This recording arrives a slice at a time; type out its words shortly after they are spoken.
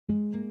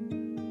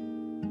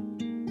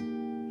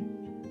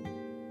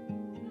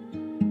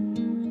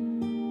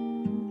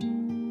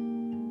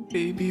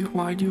Baby,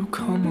 why'd you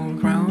come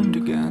around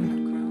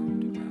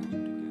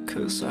again?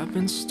 'Cause I've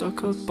been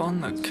stuck up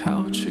on the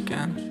couch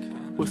again,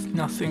 with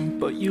nothing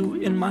but you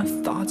in my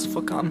thoughts.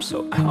 Fuck, I'm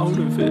so out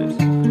of it.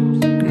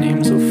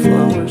 Names of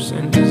flowers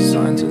and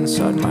designs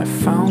inside my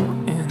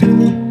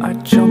fountain. I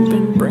jump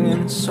and bring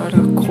inside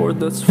a cord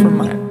that's from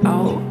my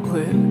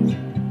outlet,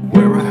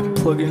 where I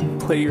plug and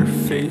play your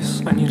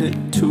face. I need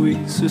it to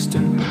exist,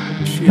 and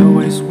she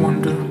always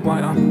wonder why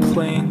I'm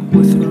playing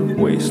with her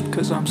waist,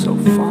 'cause I'm so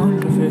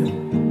fond of it.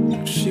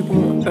 She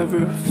won't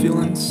ever feel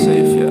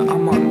unsafe, yeah,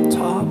 I'm on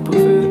top of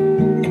it.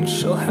 And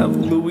she'll have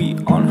Louis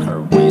on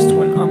her waist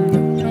when I'm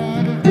the...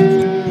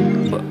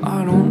 But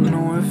I don't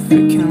know if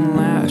it can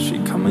last. She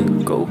come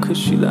and go 'cause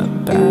she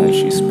that bad.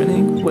 She's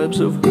spinning webs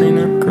of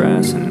greener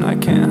grass, and I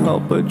can't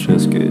help but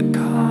just get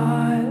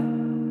caught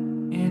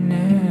in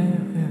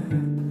it.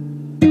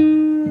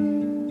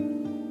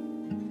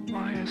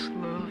 Why is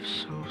love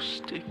so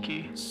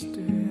sticky?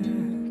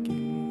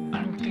 I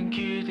don't think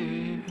it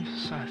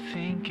is, I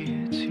think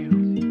it's you.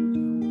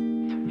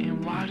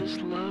 And why does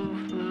love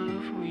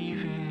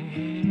leaving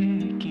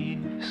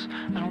hickeys?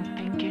 I don't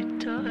think it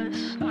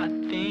does, I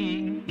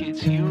think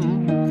it's you.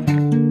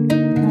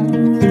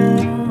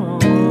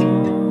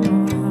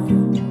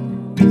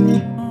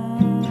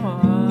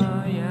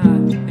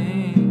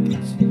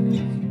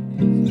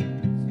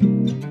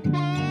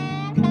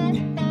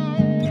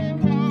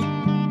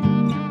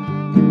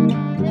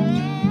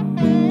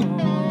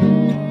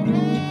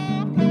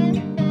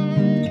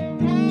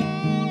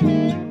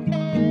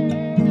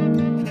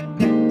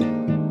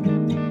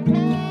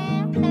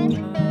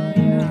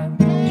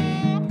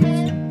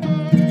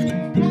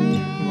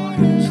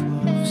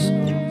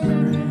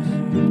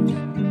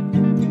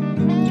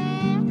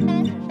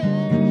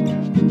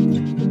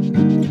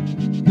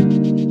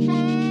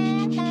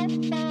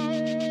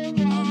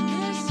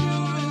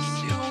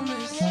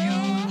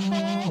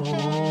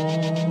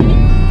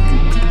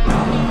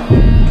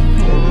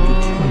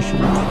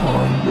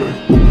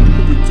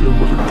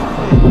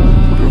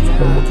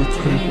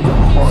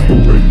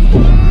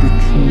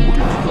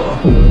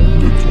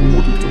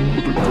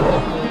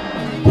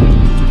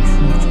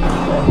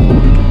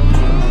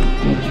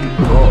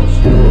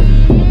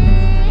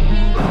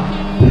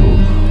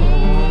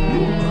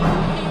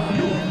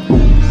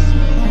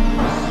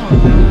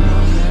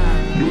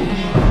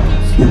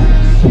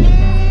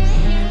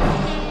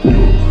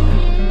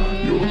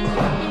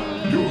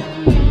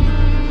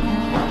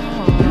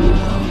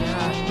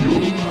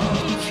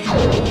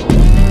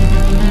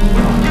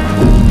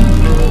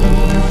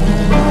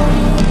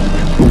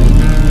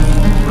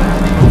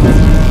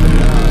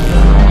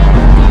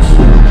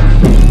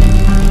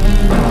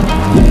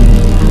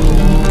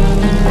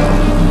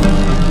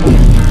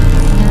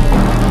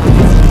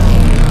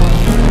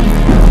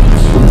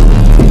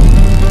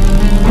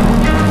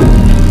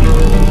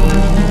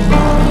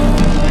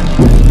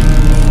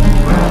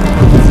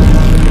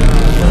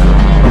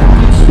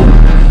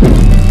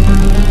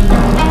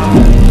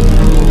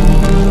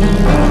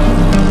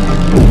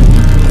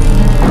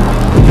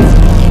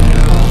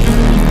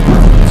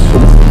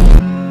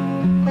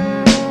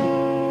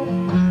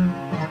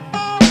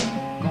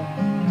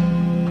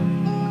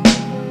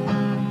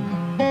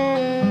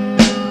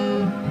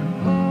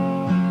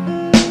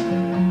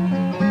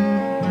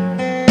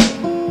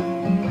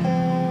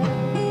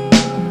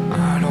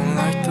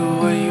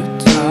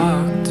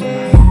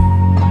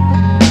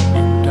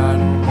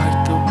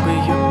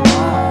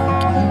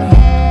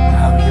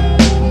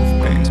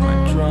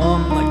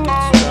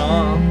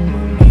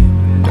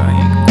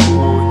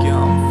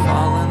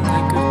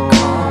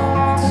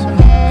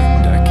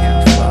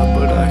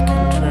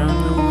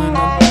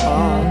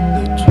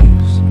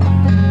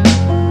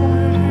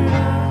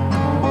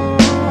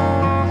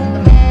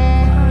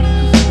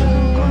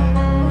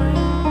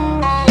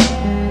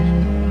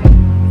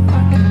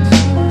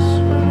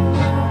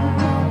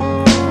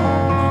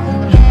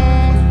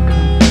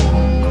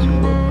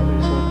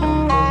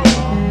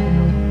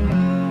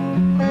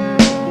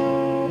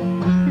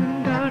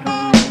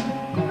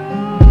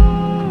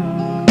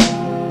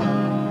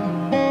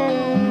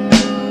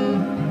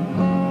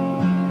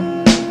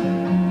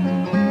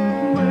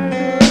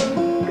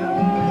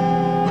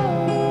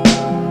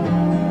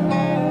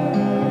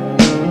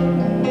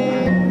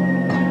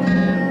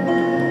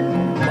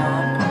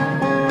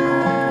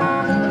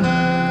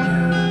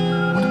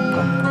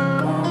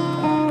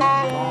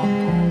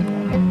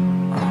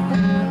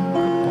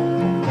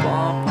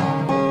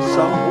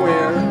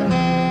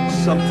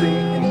 Something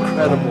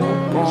incredible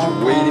is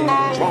waiting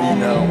to be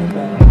known.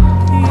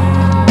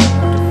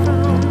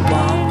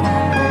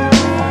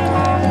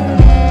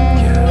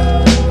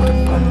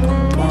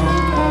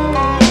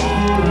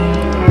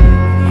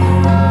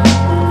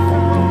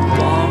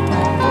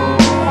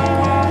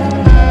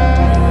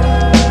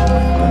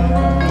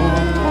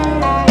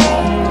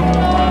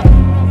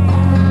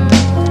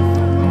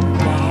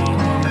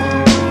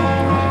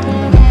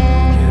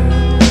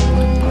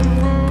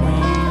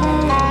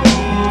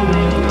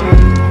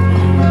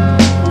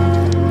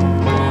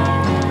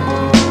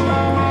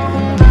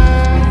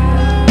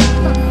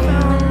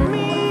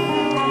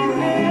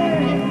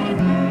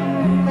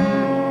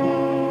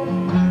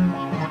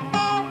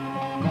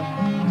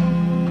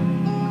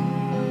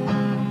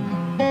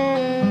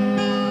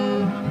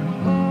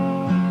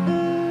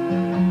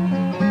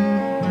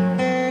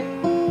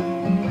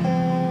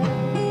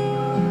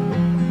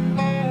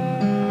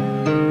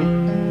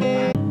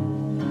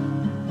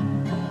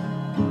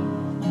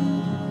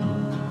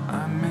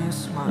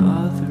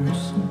 my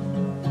others.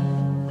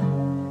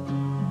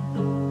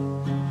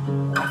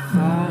 I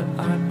thought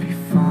I'd be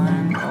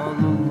fine all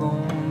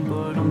alone,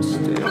 but I'm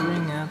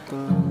staring at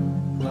the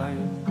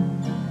light.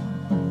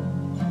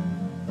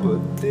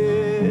 But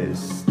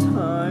this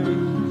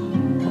time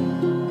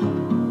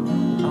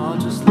I'll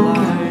just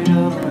light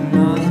up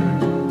another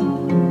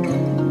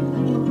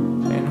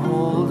and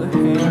hold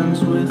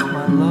hands with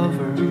my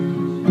lover,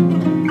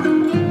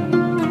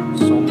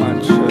 so my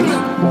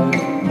chest won't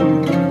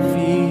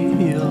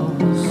feel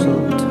so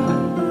tight.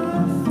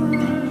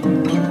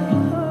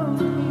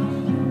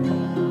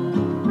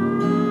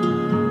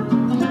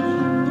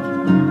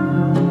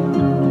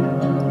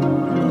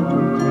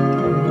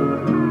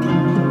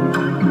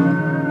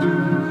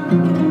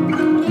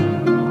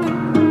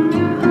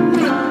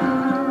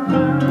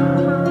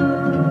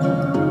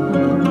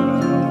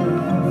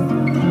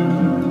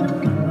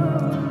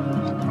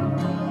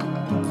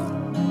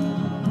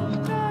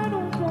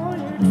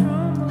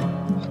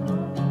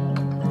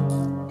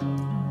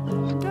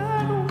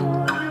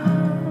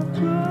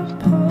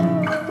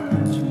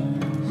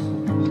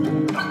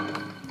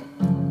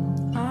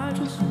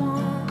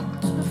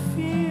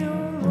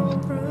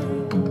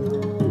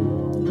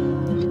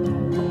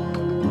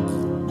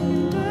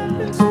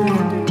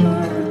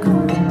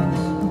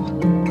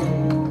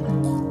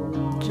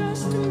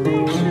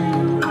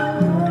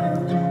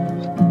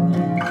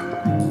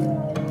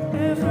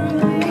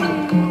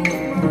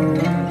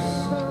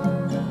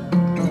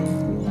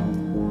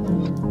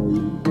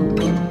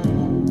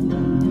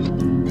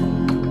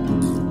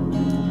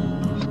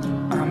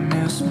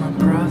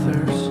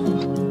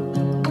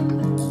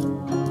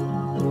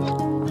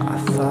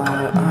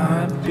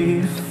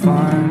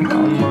 Fine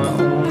on my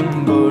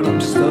own, but I'm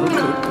stuck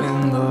up in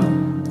the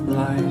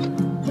light.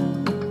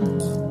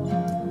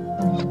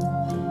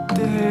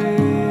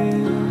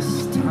 This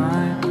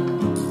time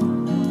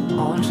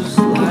I'll just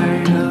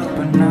light up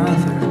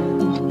another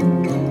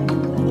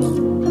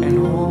and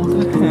hold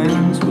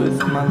hands with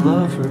my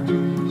lover,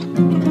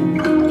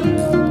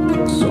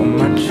 so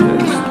my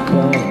chest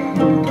won't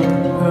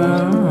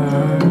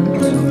hurt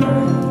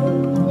tonight.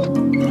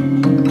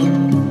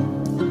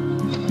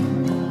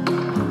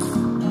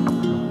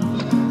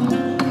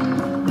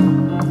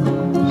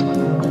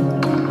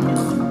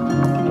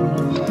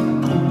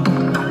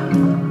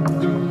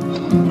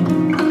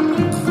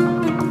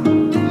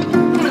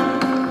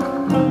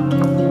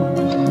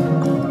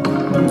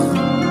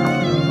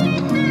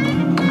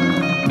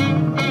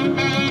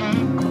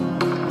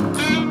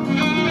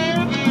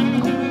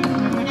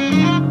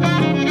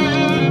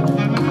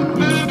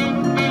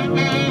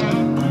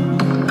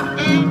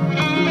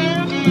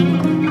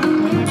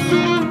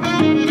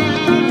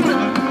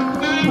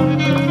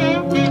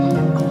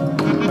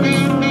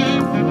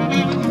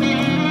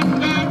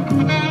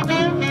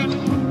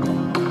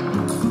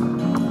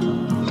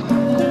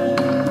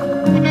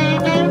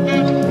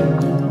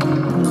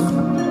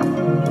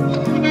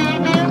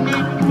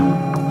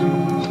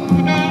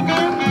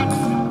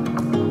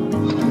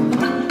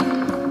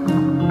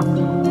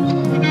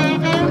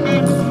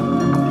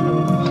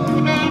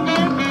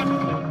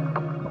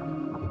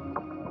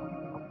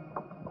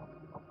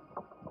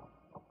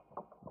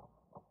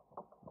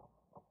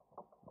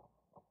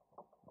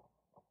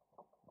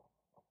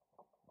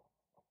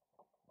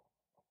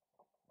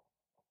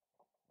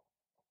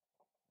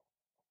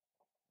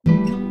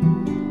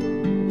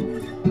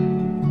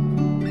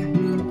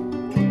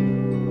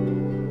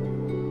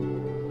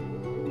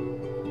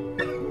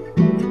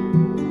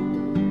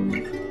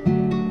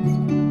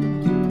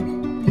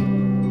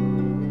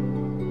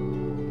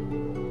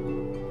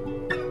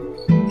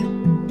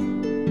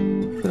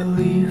 The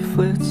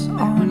leaflets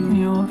on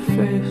your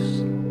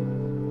face,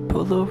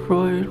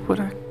 Polaroid, what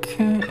I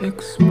can't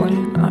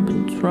explain. I've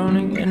been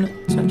drowning in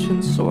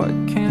attention, so I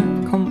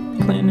can't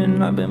complain.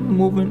 And I've been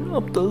moving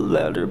up the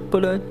ladder,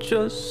 but I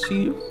just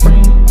see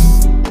rain.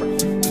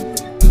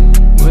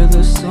 Where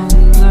the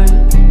sunlight,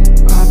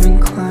 I've been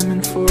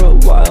climbing for a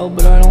while,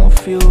 but I don't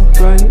feel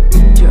right.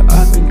 Yeah,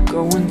 I've been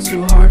going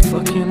too hard,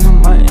 fucking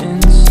on my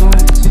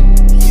insides.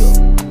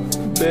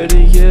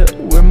 Better yet,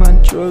 where my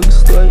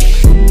drugs like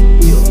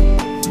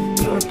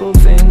purple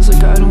veins,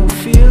 like I don't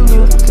feel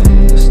a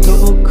thing. This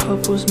double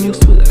cup was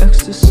mixed with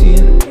ecstasy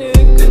and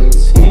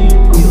nicotine.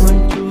 I'm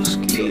like juice,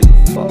 keep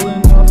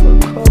falling off a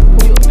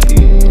couple of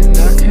feet, and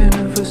I can't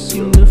ever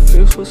seem to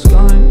fix what's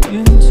going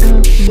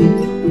into me.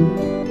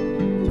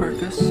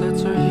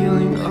 Percocets are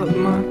healing up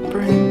my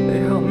brain. They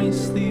help me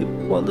sleep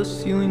while the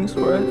ceiling's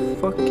where I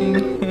fucking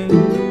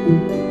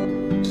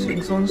hang.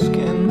 Cigs on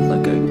skin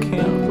like I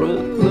can't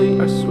relate.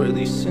 I swear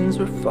these sins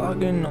are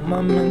fogging on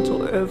my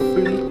mental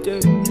every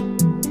day.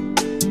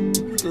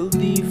 The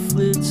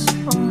leaflets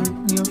on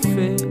your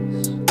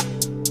face,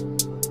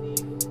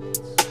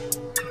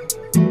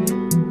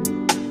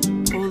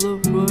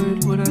 Polaroid,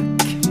 what I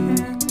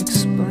can't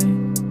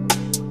explain.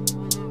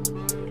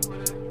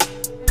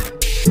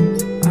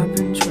 I've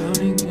been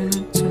drowning in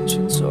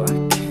attention, so I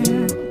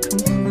can't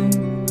complain.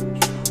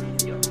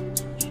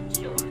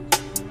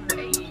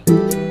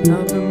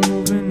 I've been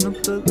moving up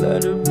the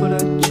ladder, but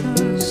I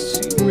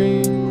just see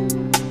rain.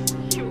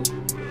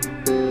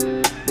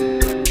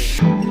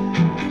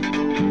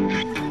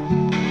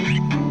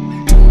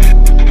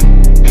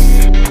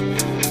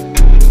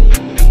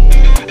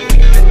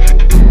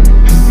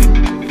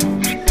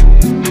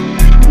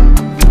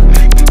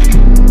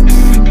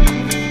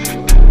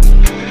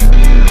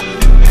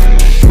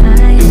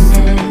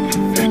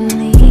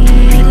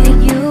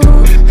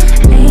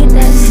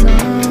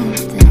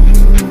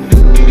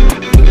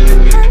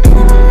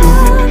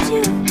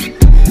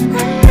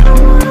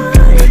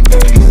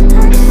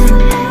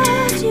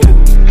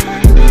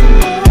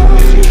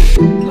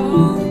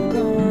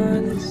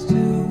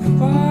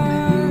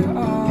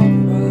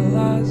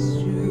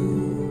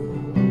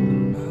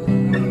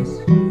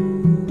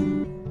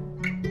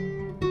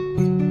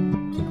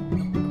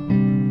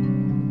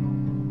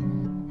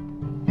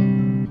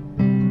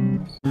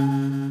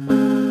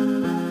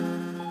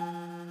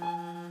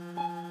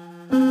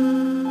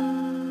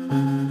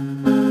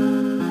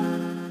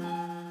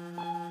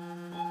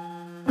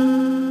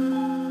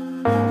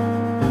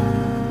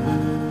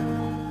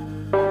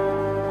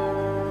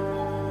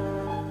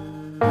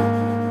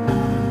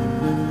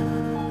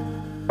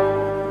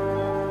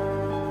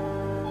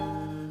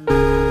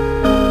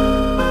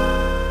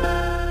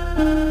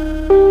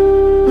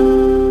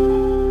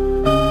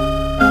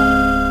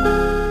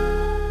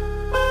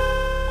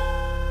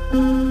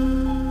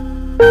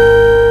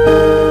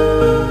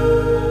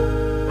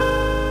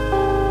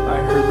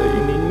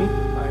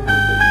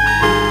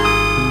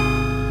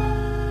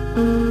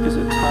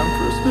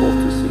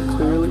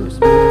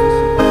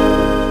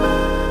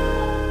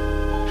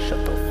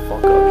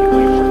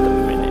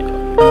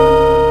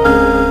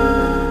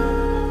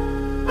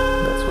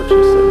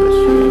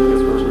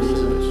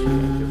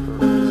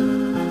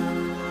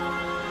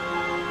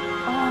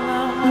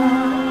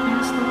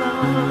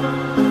 But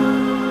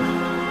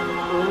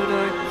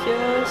I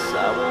guess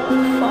I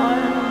won't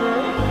find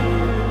it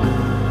here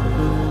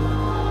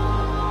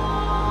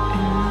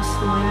in this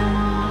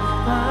land of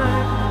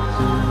lies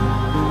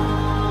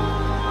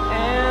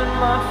and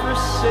my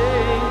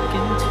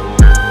forsaken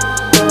tears.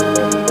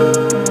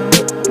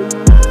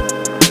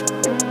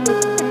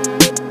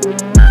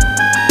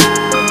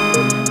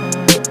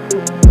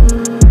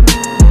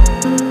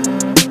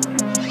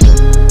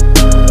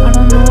 I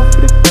don't know what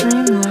for the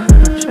green light.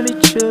 Should I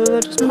chill? I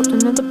just popped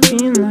another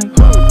bean like.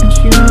 And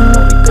she only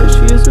know me cause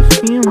she is a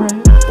fiend,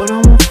 right? But I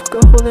won't fuck a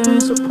hoe that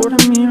ain't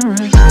supporting me,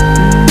 right?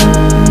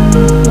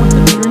 Want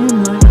the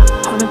dream like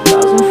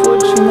 100,000 for a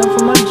G, not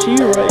for my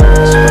G, right?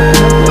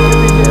 Sparking up like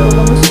every day, oh,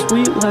 I'm a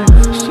sweet life.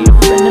 She a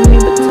friend of me,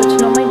 but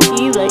touching on my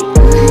D like.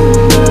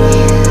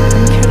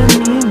 I'm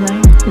ketamine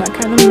like, not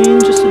kinda mean,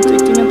 just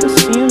addicting at the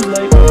seams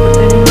like. But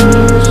that ain't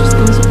me, it's just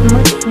things up in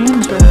my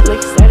dreams, right?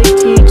 Like static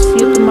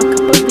THC up in my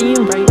cup of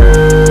lean, right?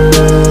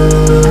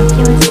 I'm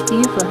feeling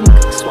Steve like,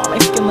 swat my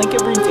skin like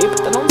every day,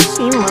 but that don't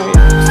seem right.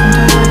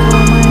 Sometimes I go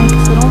on my head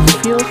cause I don't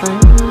feel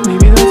right.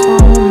 Maybe that's why I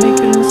won't make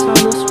it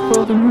inside this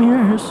world of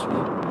mirrors,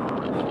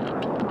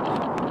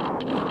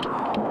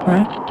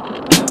 right?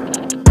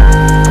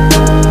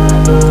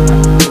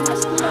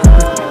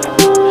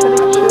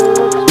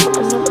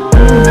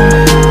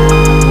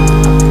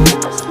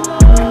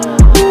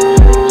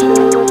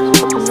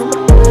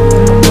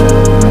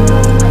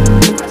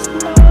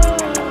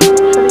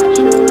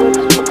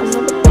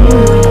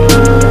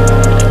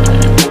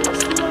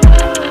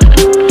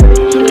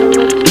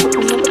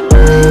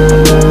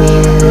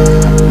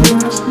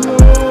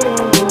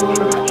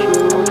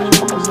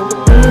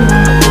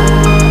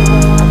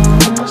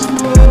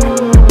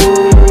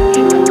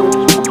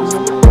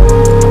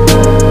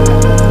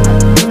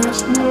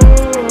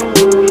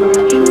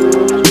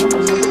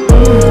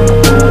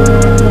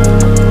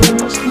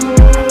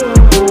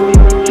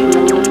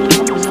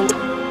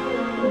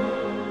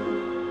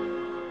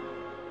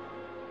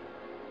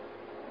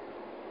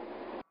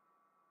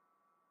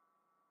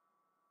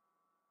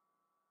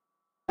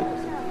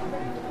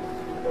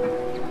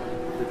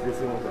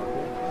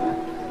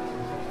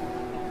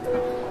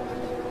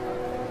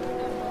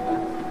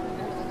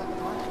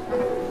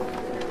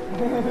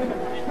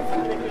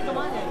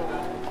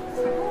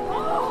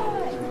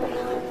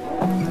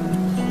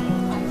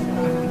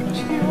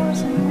 She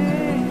was an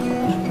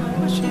angel,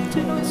 but she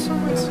did not so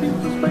much, she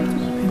was way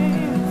too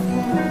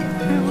painful.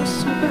 It was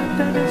so bad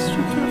that it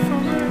stripped her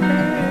from her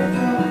head.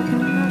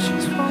 And now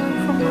she's falling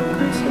from the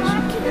place that she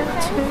can't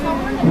take.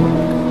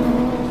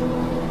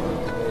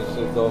 Is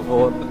it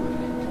over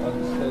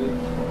unsafe?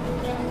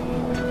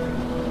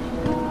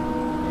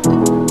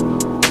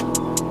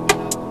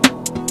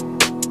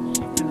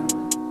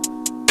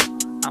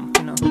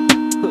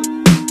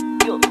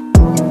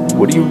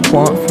 What do you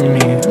want from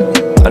me?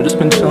 I've just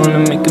been chillin'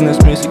 and making this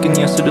music, and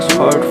yes, it is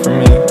hard for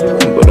me.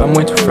 But I'm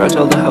way too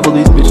fragile to have all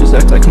these bitches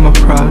act like I'm a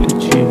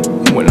prodigy.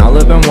 When all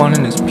I've been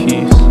wanting is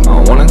peace. I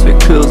don't wanna take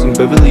pills in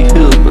Beverly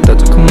Hills, but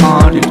that's a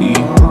commodity.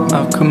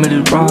 I've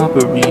committed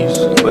robberies,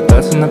 but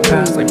that's in the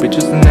past, like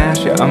bitches and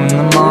ash. Yeah, I'm in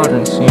the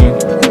modern scene,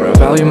 where I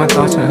value my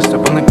thoughts and I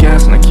step on the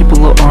gas and I keep a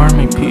little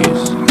army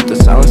piece. The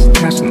silence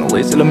attached and the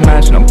lazy to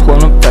imagine. I'm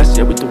pulling up fast,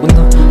 yeah, we doing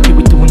the, yeah,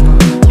 we doing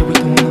the, yeah, we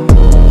doing the.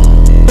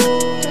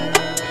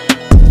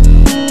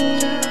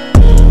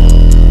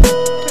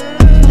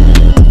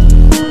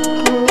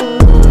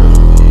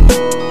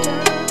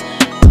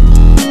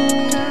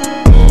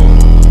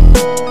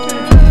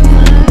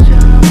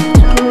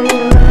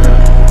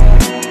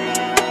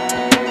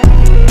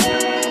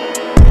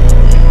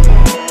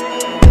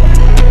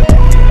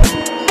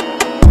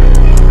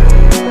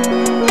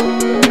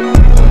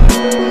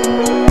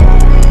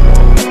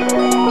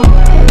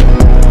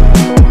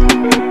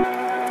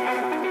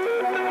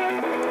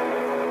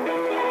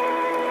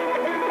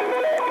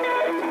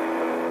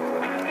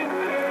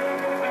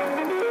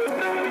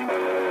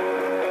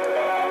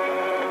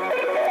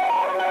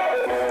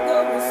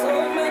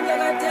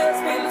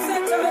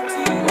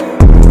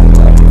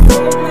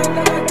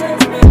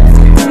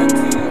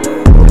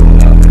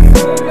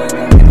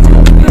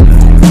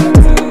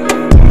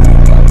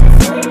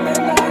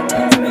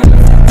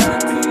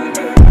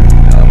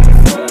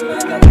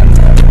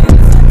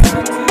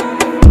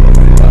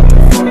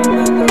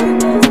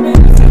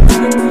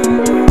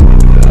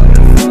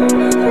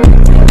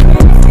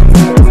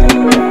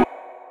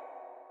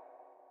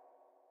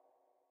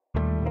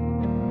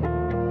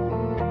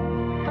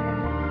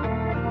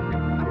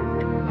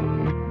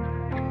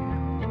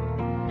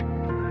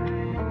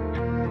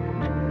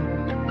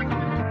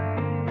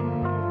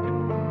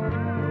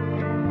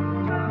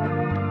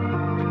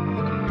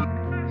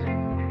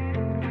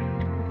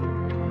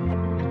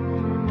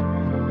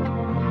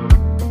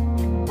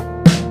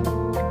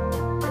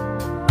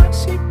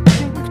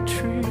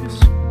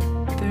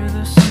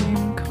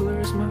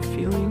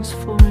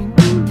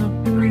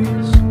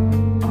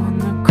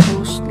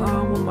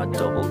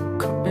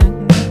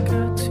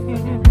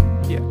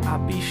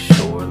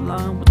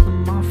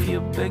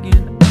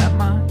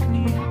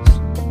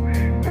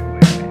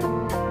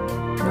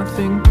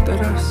 Nothing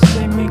that I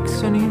say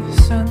makes any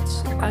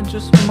sense. I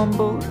just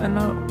mumble and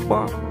I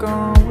walk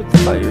on with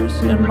fires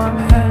in my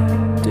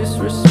head.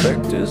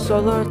 Disrespect is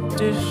all I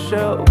dish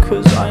out,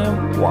 cause I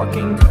am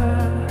walking.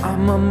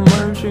 I'm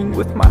emerging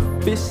with my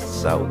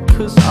fists out,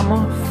 cause I'm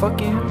a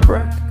fucking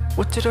wreck.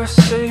 What did I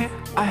say?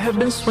 I have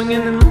been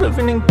swinging and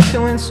living and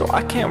killing, so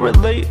I can't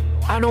relate.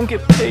 I don't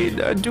get paid,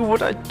 I do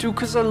what I do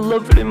cause I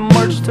love it and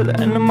march to the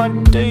end of my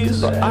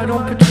days. I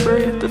don't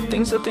portray the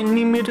things that they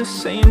need me to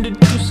say and to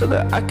do so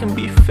that I can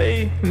be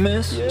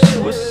famous.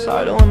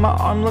 Suicidal and my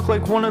arm look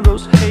like one of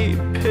those hate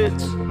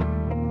pits.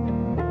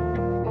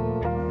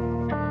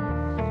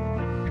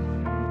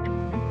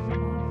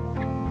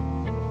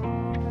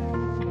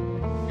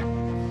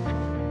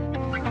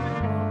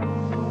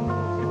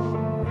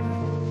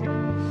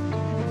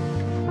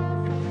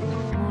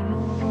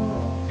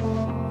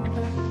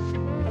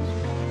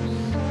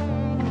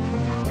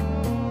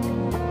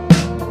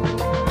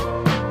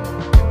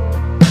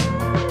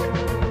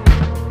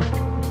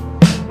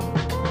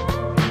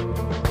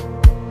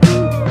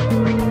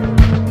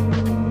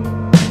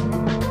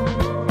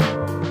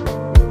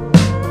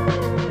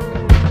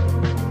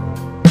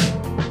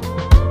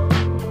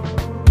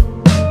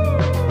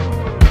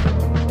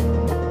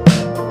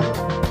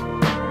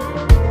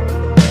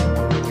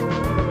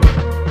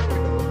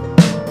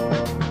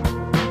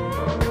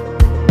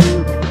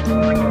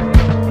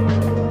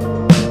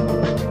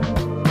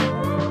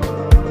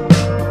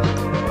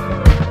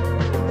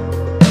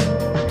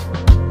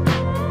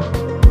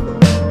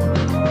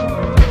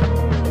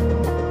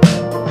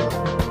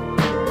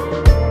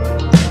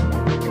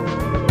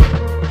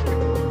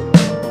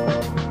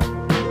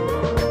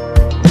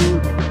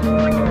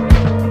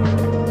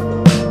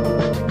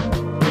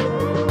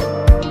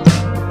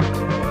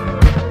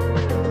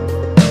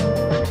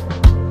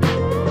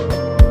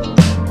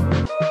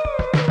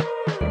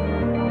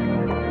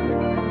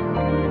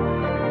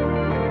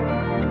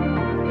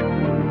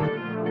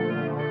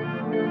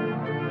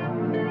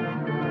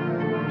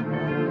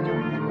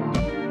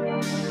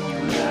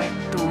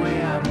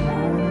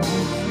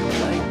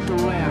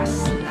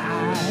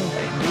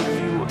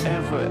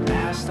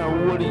 I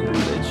wouldn't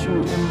let you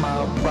in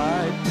my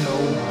ride, no.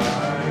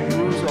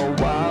 You's a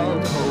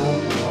wild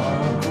hoe,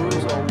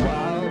 you's a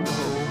wild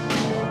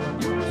hoe,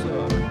 you's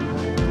a...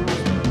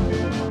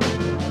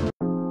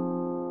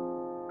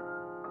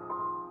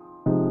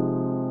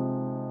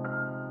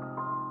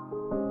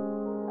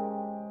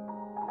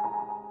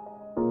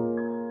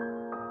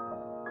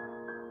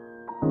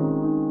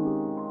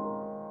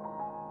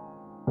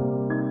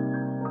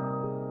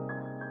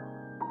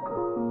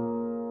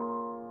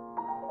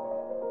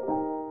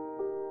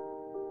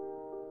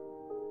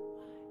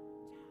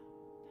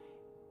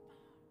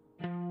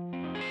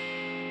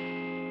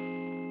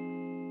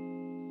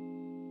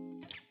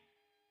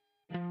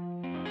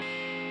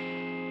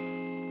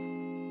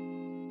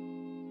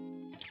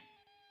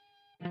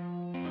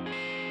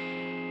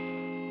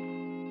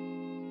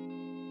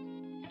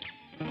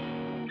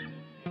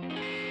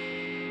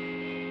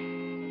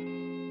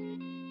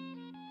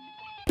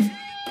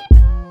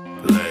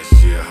 Last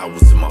year I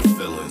was in my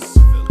feelings.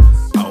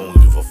 I don't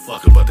give a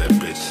fuck about that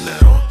bitch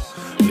now.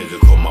 Nigga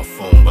called my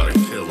phone about a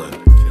killing.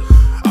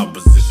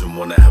 Opposition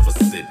wanna have a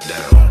sit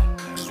down.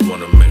 Just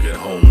wanna make it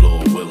home,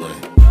 Lord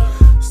willing.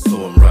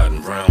 So I'm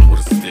riding around with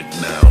a stick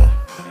now.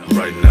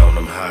 Right now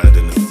I'm higher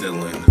than the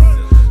ceiling.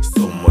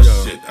 So much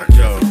shit I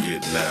can't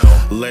forget now.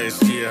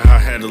 Last year I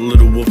had a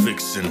little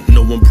eviction.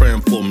 No one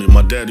praying for me,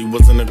 my daddy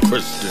wasn't a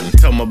Christian.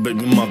 Tell my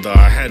baby mother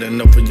I had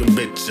enough of your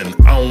bitching.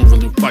 I don't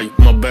really fight,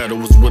 my battle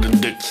was with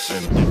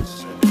addiction.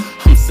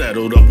 I'm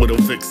saddled up with a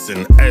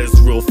vixen. Ass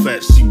real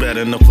fat, she bad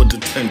enough for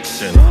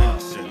detention.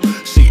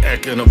 She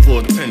acting up for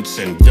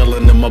attention,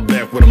 yelling in my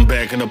back when I'm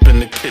backing up in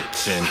the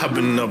kitchen. I've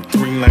been up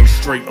 3 nights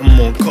straight, I'm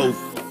on coke.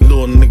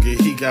 Little nigga,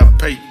 he got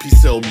paid, he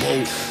sell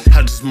both.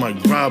 I just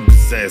might rob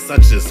his ass, I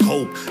just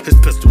hope. His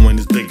pistol ain't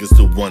as big as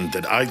the one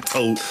that I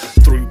told.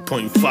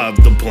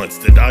 3.5 the blunts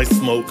that I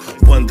smoke.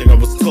 One thing I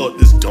was taught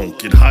is don't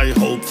get high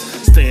hopes.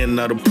 Staying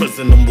out of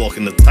prison, I'm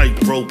walking a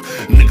tightrope.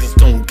 Niggas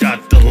don't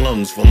got the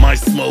lungs for my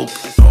smoke.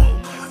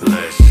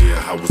 Last year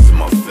I was in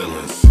my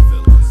feelings.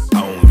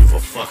 I don't give a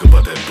fuck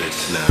about that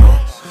bitch now.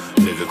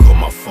 Nigga called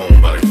my phone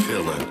about a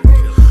killing.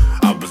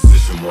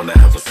 Opposition wanna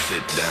have a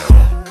sit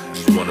down.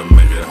 Just wanna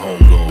make it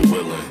home, Lord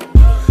willing.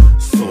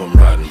 So I'm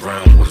riding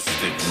around with a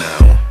stick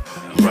now.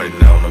 Right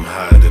now I'm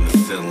higher than the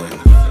ceiling.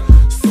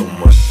 So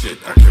much shit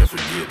I can't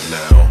forget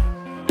now.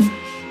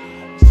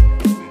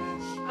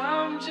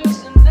 I'm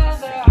just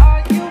another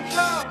hot you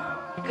blow.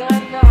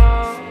 Gonna,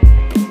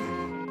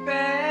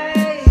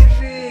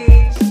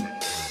 baby.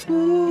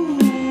 Ooh.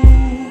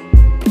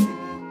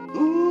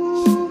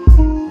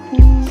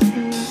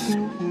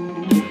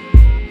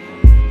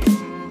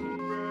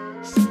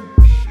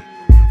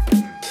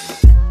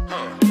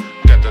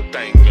 Got the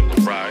thing in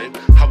the ride.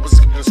 I was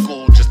skipping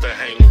school just to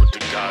hang with the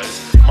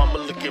guys. Mama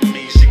look at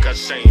me, she got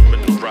shame in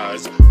her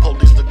eyes.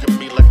 Police look at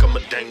me like I'm a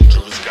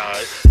dangerous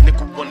guy.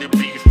 Nigga wanted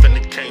beef and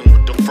it came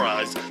with the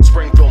fries.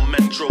 Springfield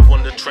Metro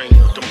on the train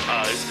with them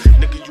eyes.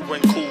 Nigga, you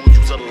ain't cool,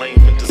 you's a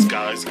lame in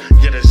disguise.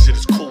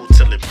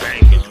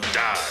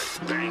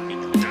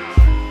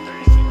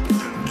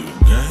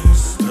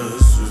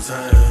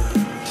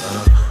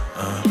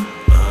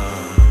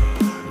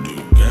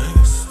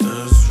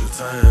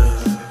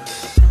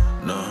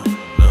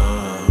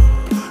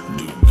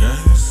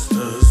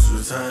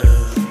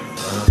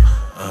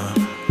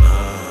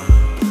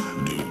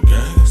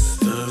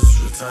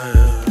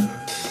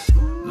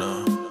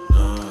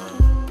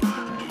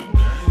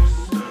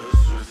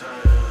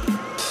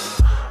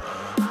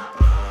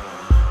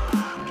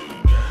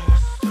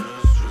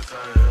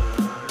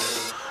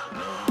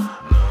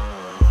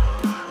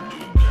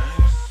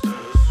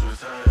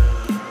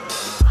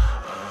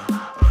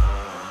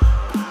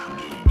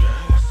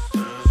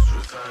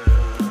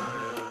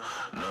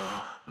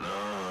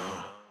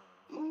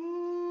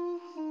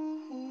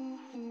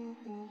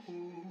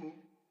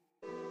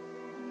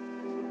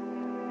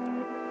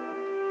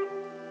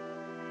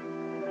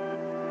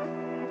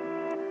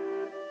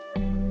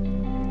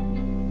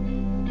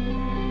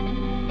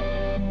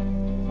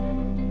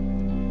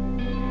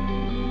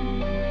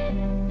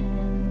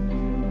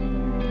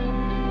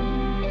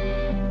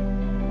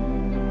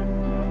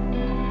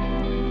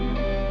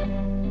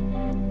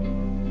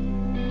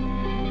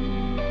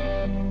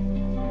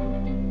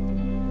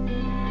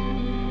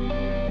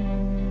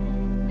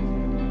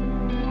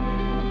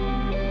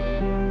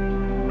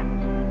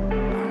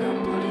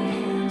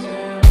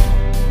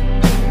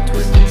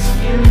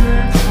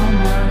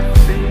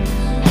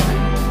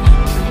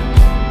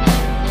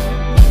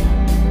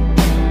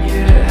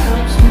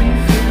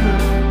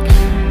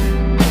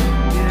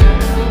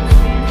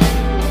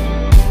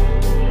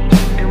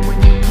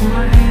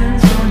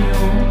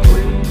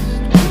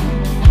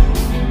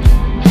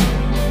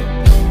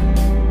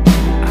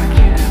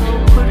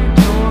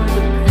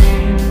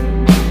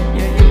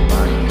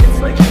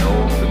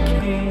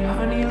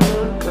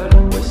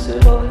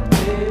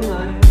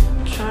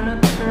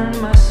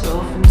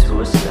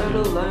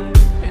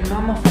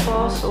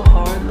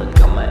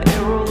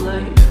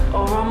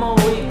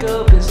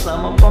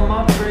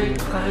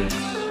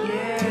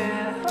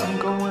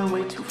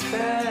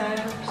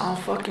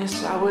 fucking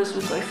sideways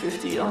with like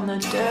 50 on the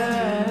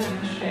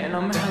dash. And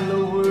I'm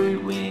hella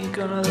worried we ain't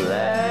gonna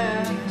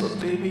last. But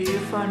baby,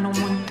 if I know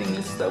one thing,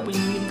 it's that we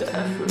need the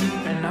effort.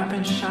 And I've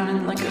been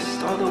shining like a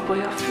star the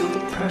way I feel the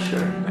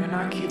pressure. And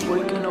I keep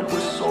waking up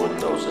with sore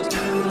throats that's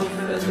pale of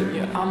feather.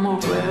 Yeah, I'm a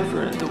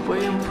reverend, the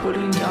way I'm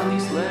putting down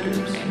these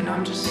letters. And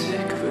I'm just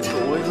sick of it,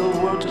 the way the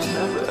world just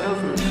never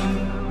ever.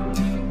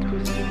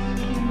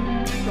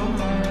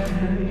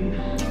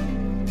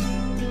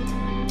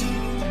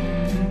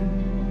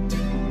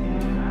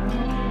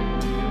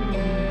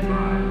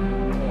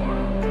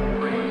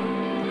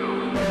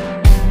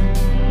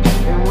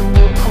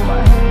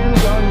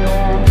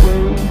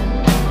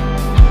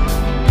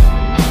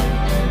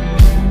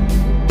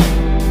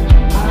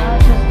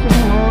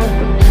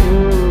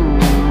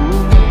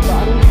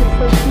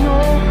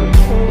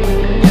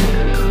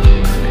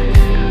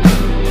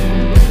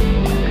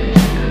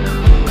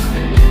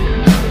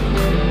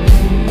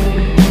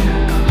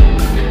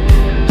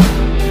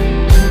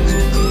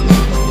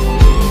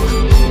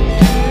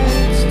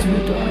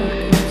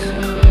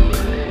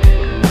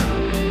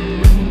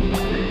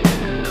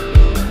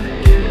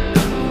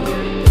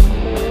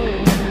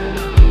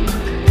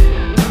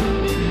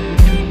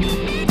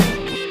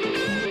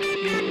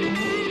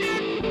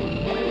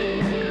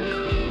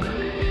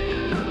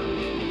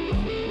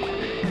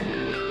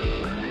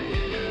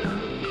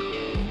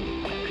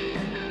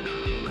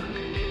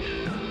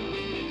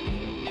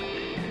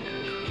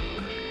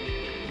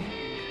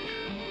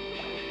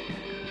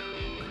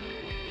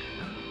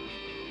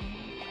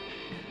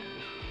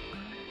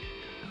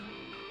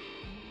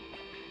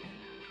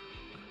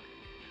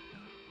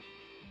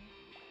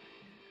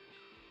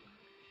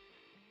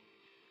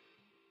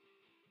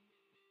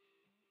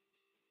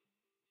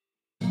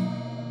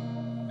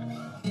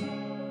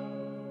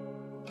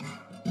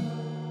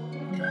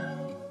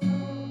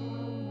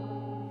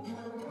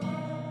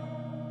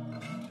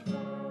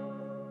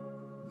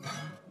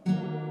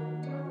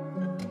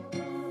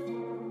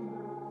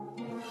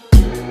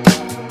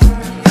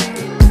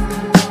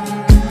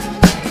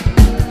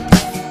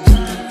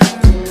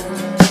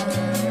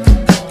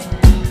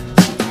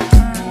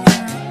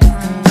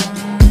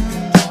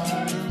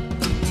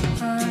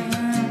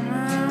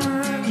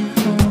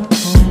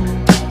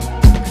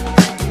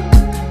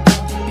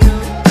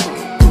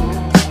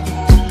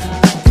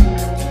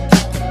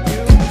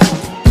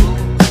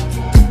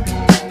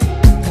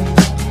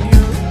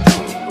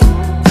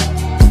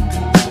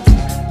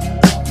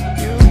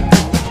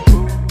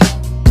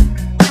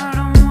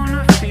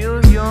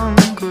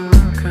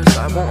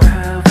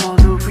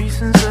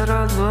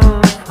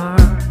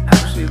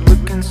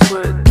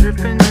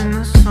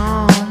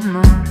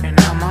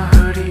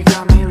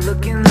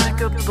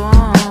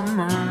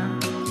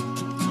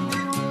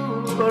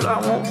 But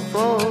I won't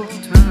falter.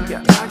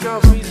 Yeah, I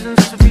got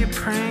reasons to be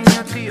praying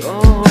at the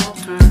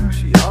altar.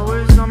 She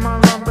always on my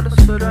line, but I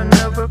said I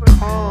never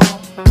call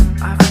her.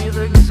 I feel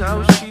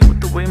exhausted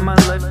with the way my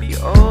life be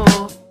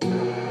all.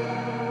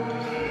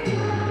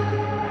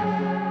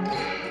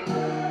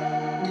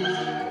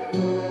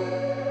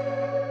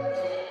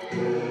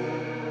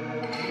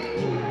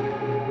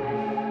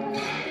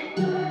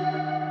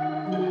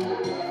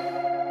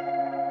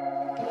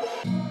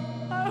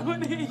 I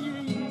want to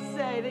hear you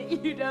say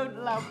that you don't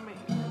love me.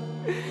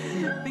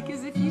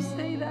 Because if you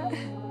say that,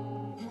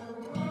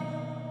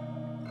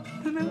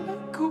 then I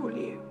won't call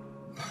you.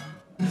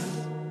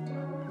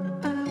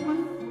 And I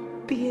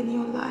won't be in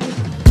your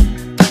life.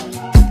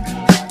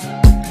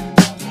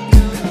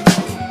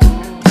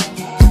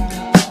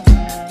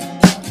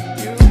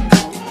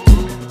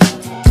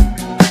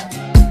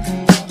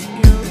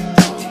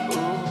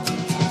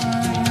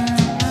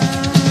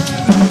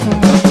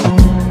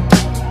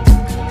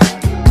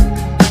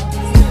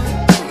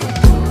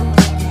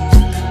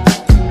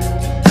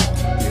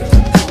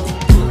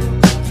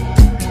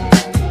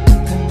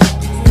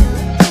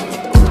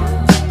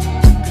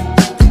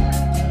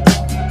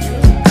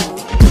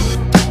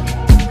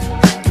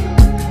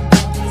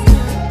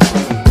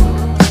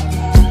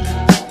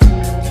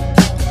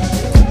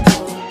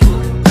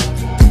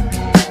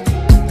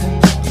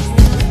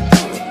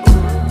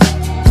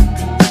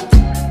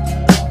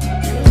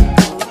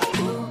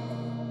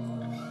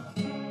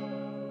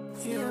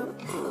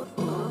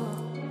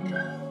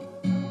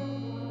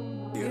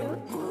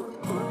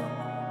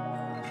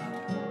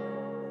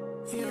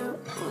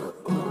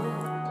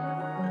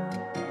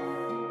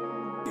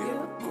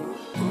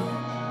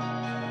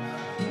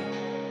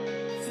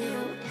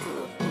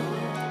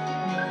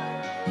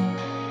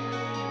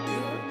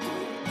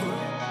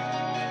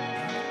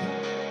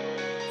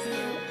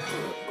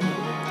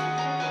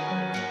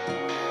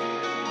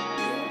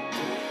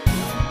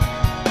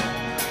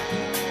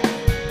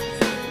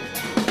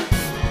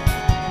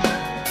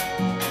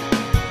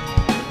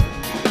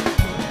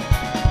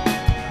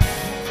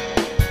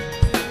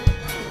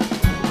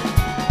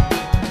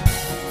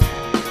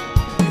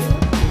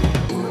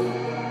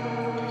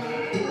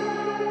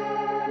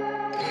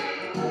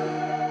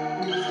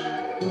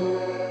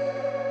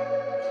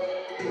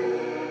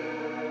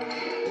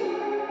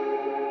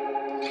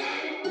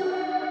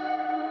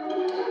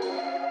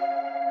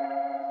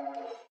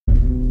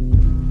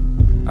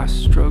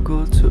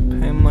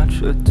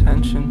 much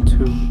attention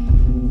to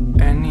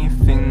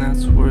anything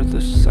that's worth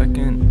a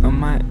second of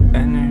my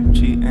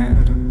energy,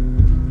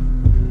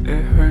 and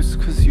it hurts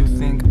cause you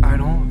think I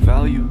don't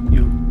value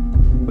you,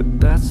 but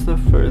that's the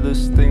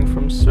furthest thing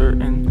from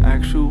certain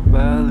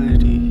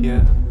actuality,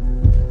 yeah.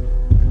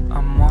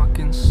 I'm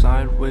walking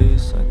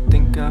sideways, I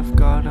think I've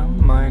got a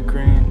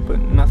migraine, but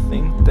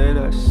nothing that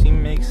I see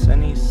makes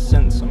any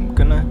sense. I'm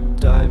gonna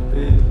die,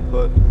 babe,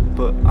 but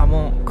I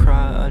won't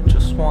cry. I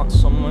just want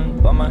someone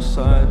by my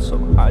side so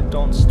I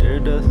don't stare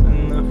death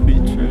in the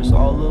features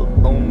all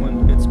alone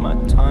when it's my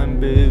time,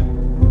 babe.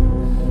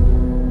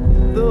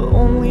 The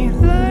only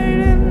light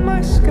in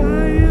my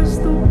sky is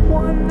the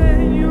one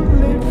that you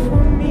lit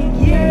for me,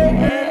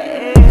 yeah.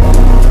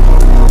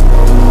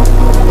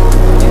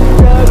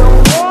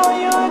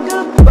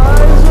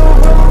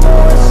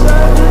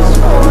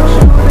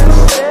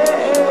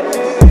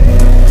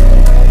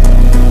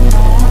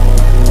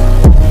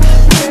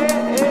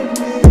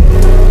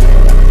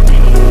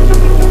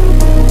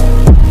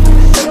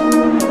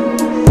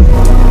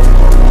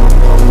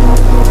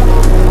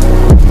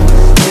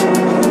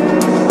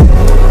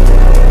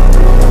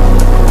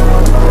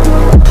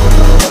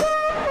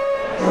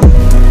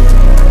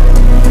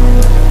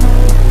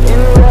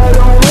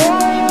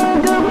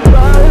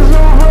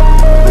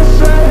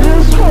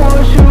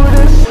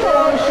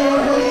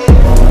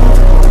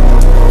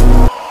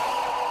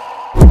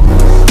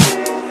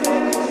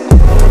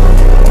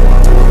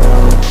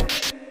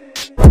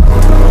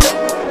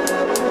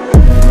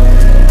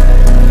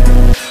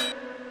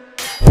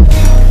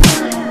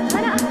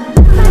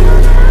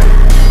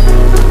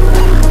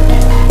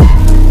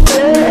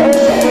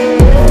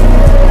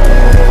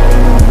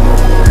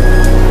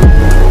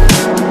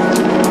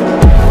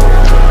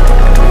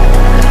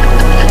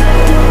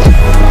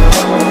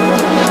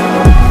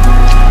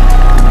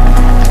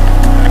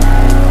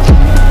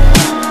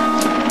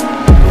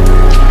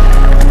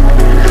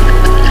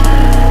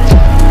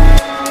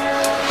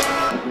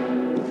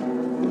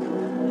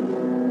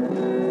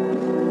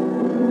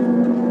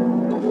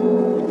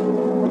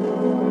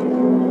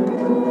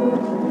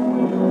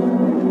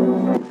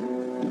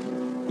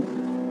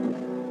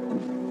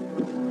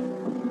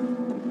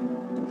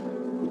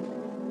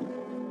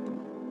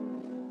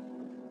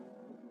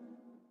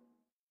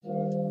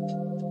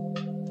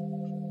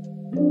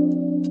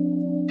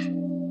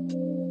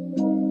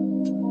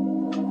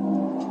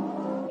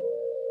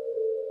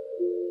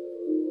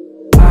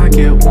 I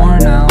get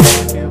worn out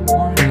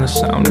from the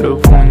sound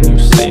of when you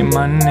say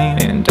my name,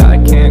 and I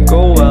can't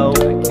go out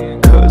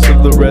cause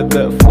of the red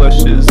that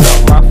flushes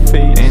out my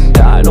face. And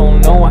I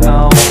don't know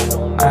how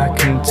I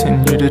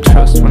continue to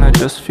trust when I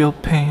just feel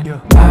pain.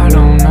 I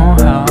don't know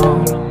how,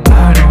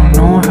 I don't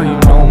know how you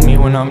know me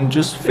when I'm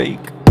just fake.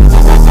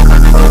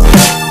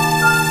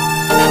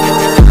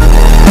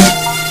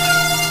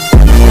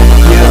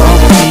 Yeah, I'll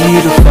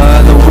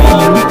beautify the way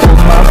you hold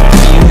my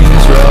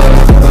feelings right.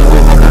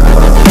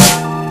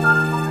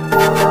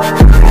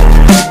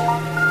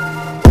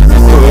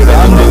 But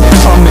I'm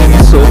becoming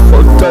so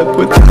fucked up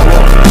with what I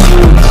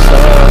feel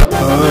inside.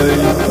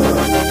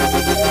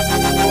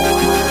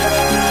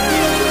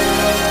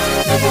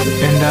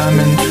 And I'm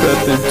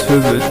intrepid to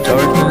the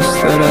darkness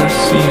that I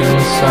see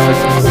inside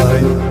the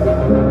light.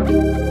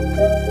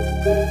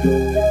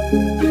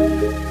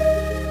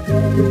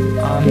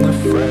 I'm the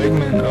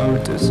fragment of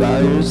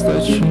desires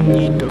that you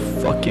need to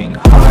fucking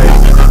hide.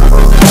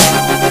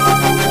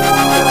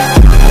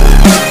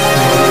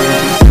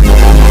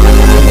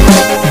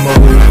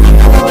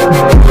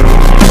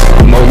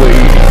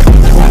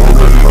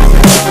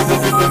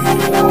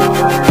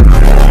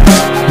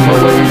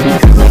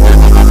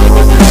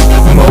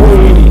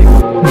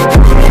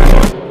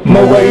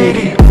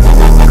 Moiety.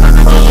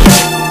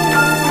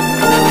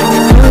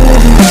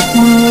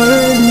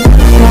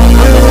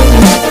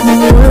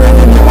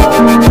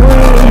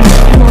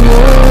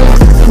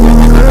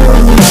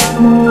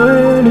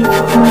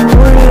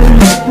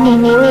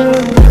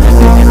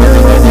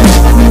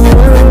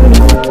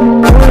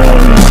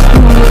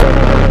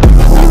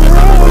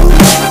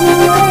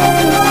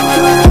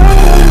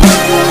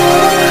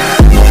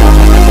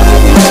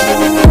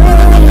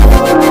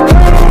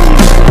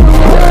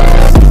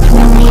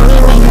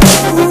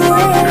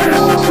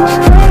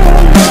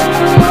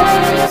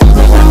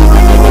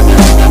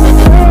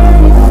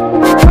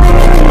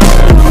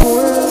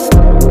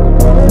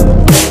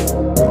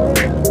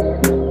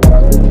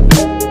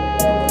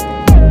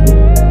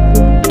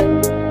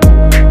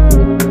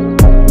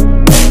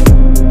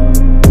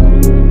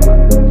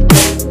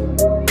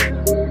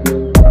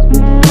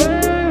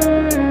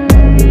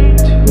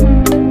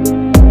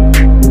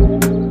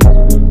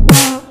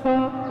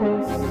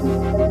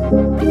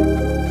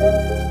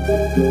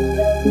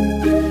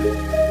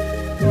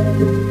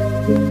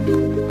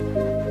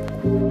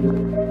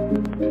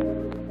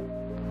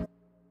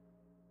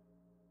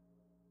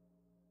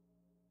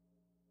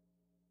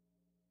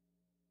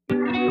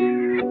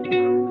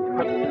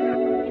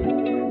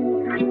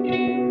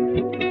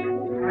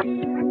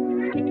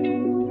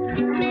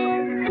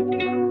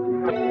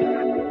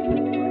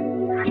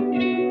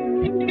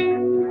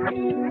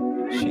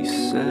 She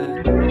said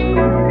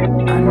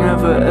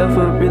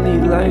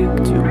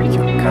liked you.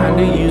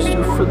 Kinda used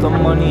you for the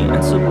money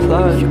and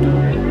supply.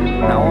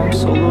 Now I'm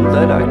solo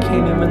that I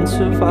can't even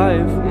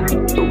survive.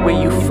 The way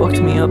you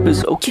fucked me up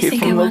is okay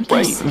from the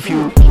right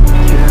view.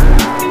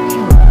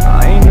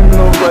 I ain't in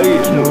the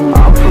right mood.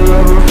 I'm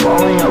forever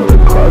falling out the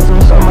clouds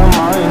inside my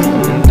mind.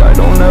 And I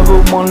don't ever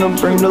wanna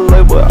bring to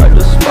light what I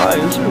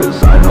despise, cause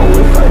I know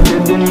if I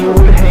did then you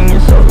would hang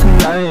yourself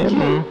tonight.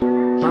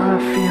 My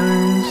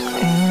feelings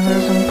ain't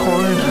as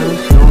important as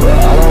you, but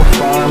I don't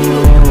find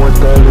meaning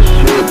with all the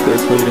shit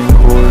that's leading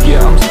course.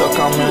 Yeah, I'm stuck,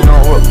 I'm in a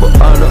rut, but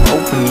I done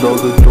opened all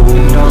the doors.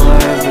 And all I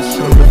ever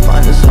seem to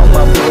find is how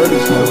my blood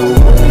is never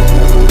warm.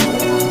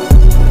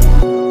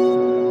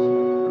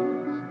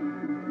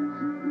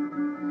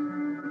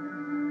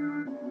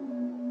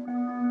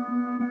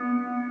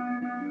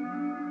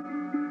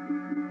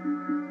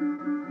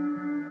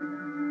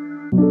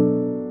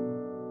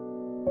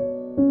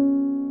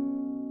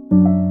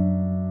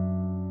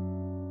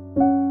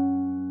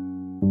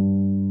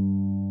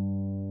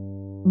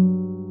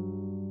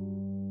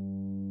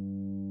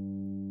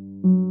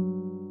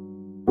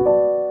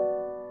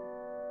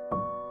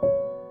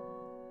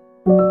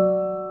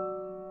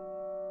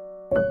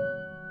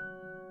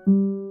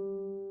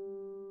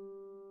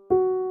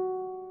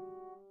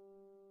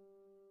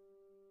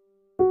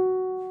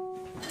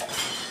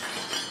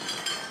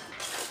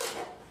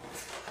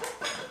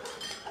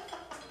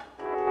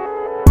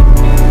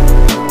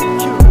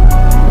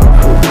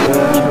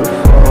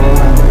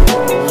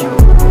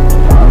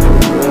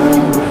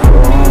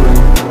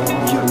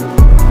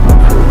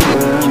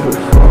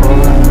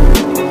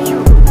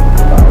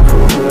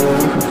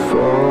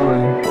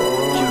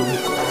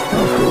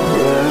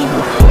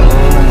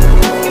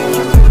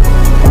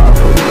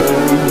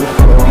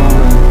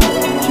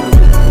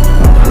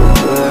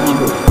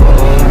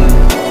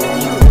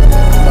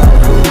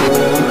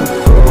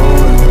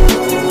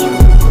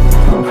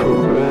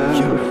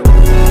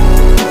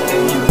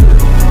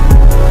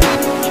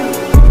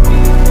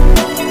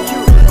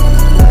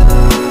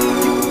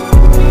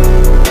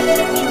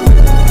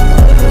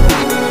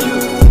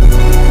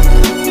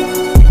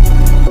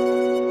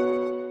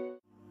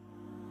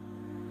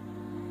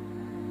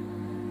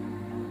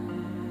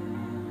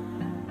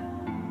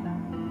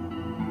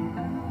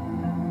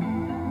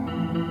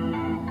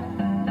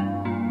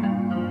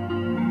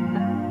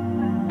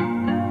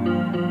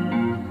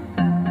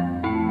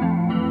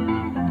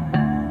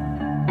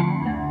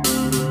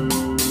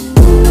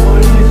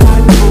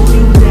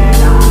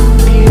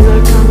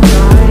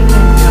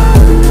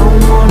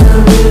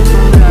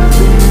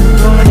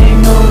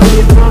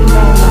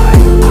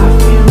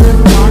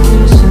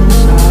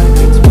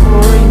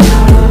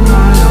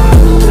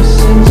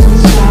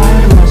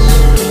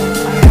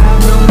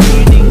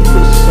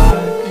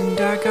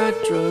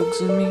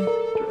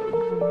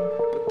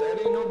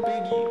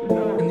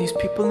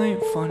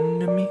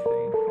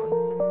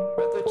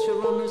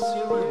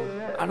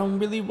 I don't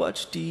really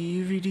watch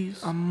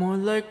DVDs. I'm more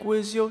like,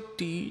 where's your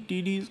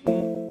DVDs?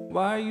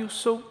 Why are you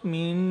so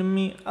mean to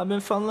me? I've been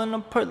falling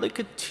apart like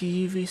a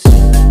TV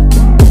scene.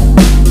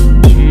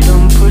 She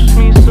done pushed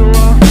me so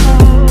I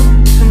fall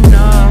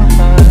tonight.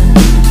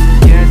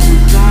 Yeah,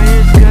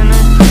 desire's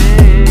gonna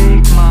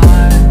take my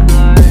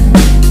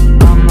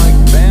life. I'm like,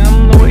 bam,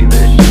 the way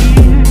that she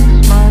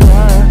is my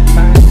life.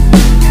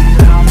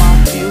 And how my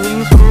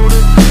feelings go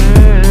to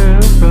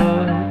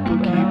terror.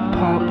 Boogie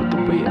pop with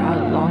the way I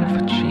long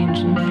for change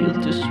and feel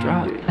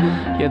distraught.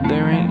 Yeah,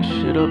 there ain't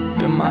shit up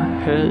in my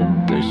head,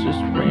 there's just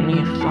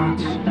rainy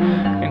thoughts.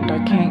 And I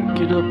can't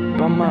get up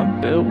on my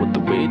bed with the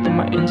way that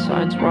my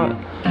insides rot.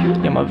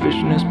 Yeah, my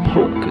vision is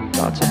polka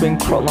dots. I've been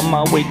crawling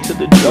my way to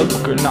the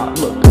juggernaut.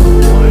 Look, what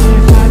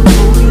if I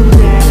told you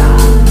that I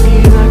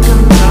feel like